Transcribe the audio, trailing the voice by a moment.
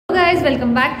guys,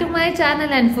 welcome back to my channel,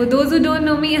 and for those who don't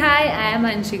know me, hi, I am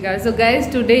Anshika. So guys,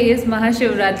 today is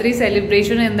MahaShivratri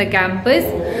celebration in the campus.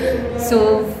 So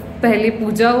पहले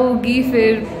पूजा होगी,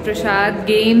 फिर प्रसाद,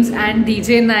 games and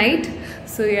DJ night.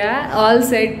 So yeah, all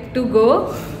set to go.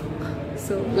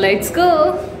 So let's go.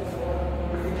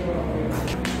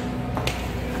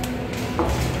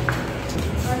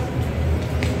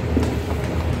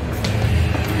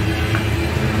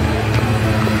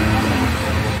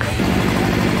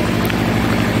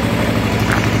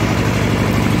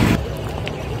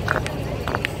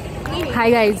 Hi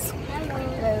guys.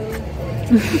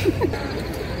 Hello.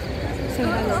 Say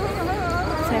hello.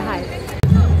 Say hi.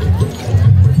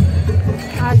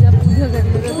 आज आप पूजा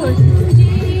करने का थोड़ी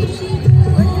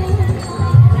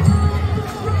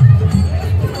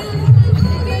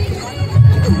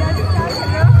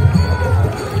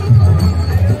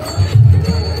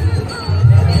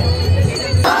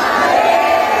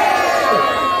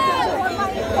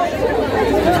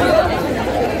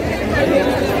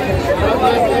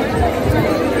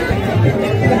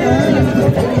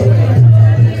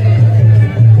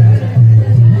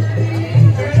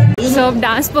अब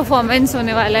dance performance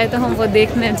होने वाला है, तो हम वो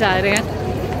देखने जा रहे हैं।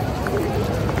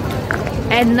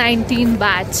 N19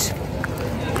 batch.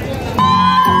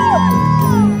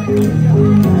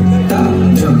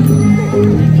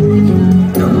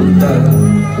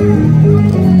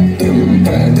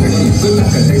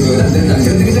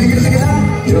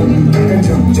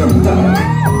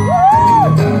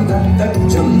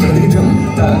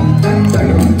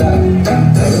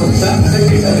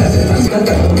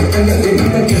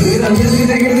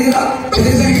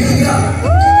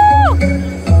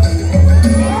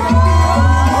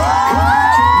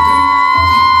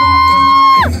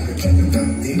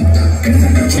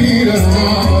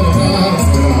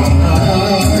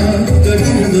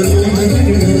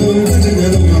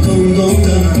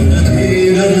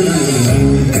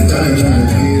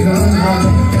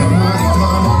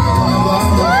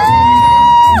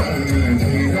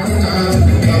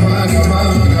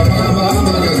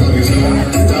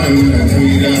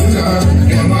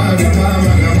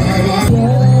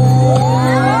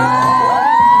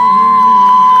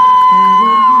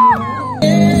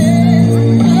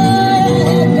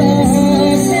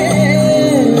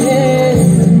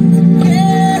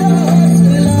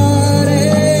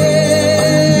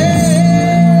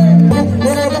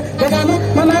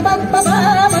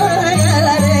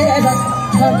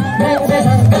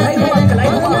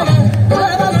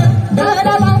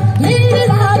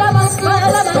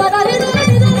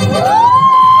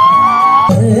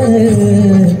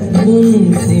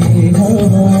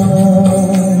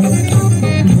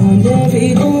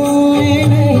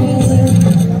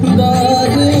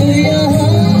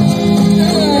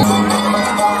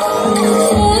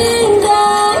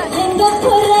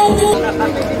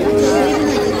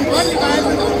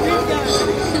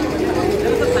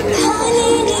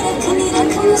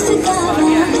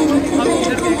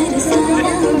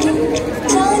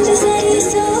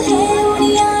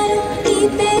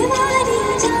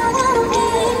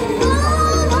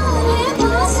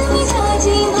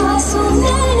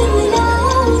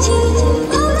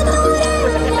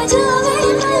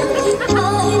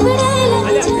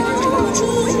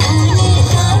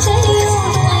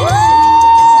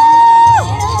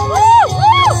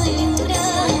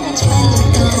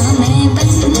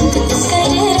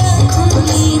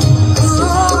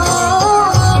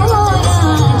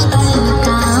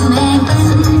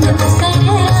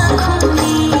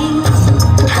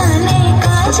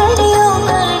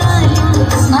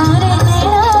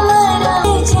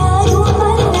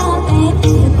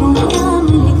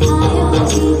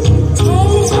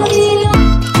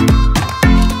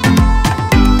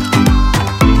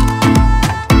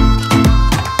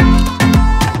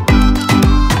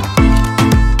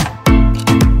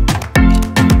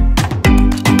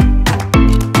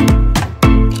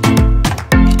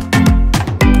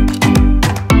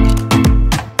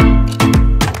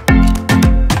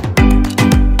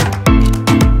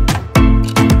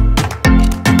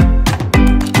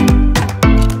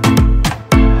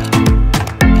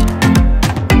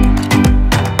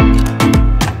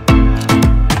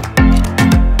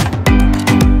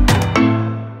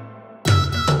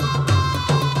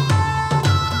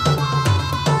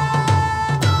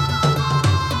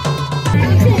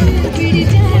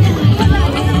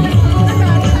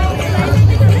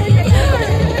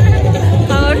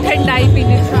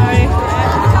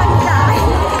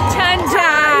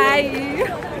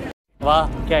 वाह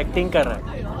क्या एक्टिंग कर रहा है।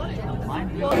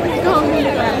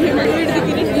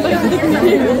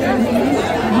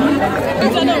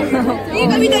 ये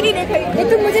कभी तो नहीं देखा, ये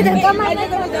तो मुझे धक्का मारने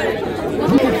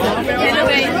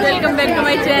बैक टू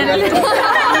माय चैनल।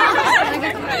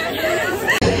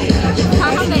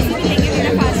 हम वैसे भी लेंगे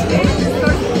मेरा फास्ट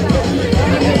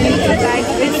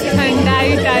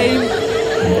ठंडाई टाइम,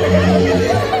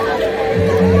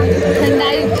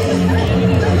 ठंडाई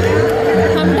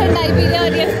हम ठंडाई पी रहे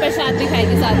और ये प्रसाद भी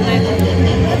खाएंगे साथ में।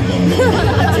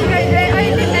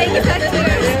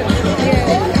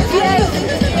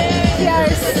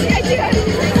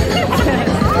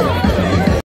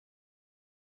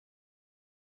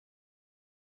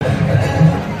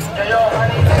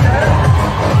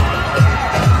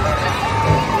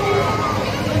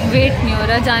 वेट नहीं हो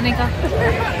रहा जाने का।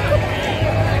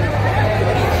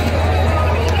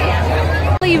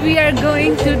 We are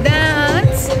going to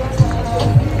dance।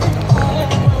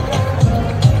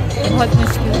 बहुत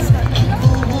मुश्किल से।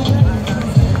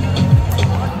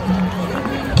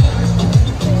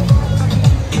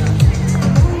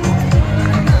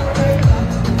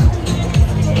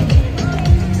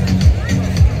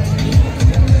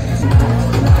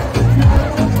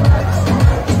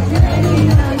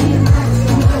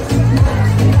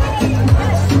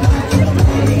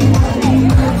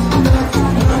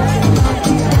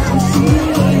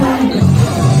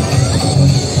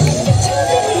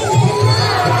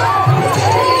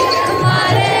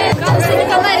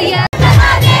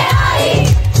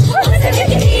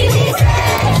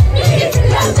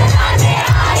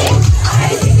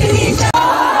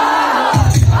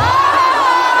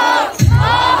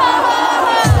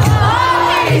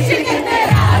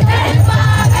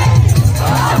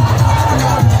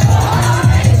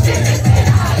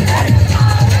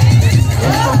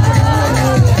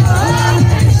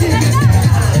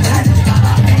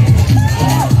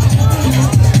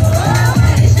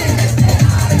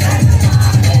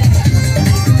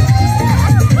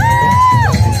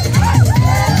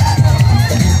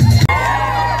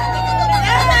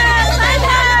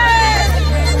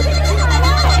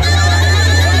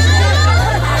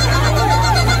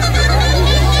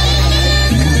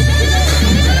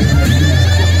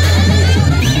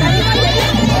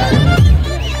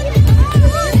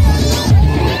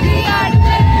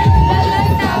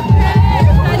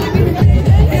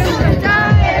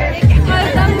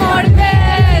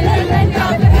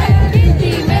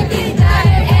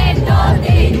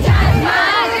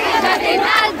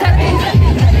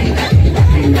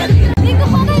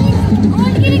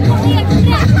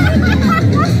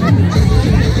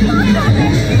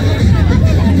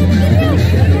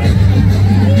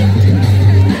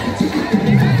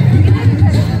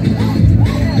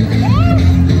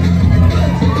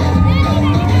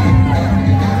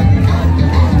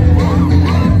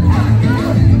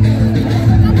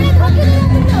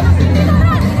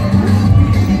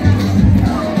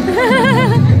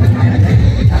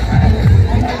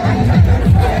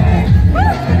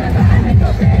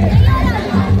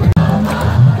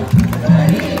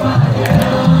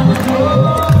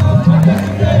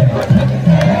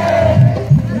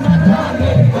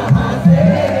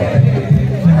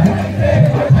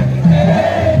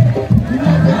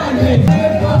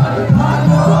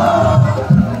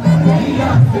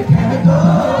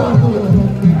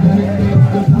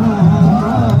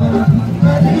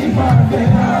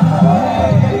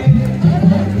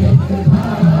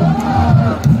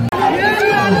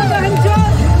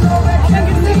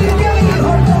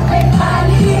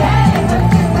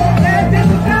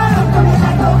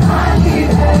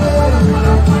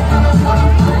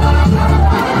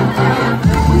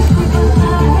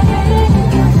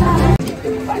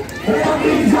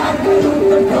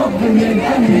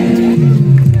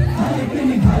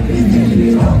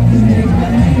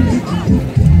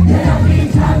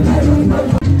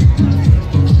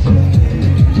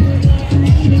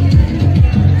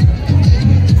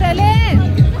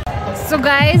 So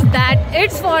guys, that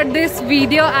it's for this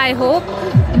video. I hope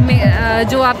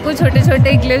जो आपको छोटे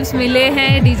छोटे ग्लिम्स मिले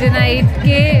हैं डीजे नाइट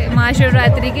के,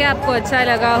 महाशिवरात्रि के, आपको अच्छा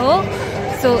लगा हो.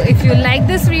 So if you like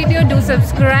this video, do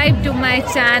subscribe to my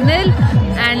channel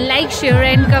and like, share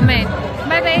and comment.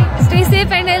 Bye bye. Stay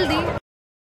safe and healthy.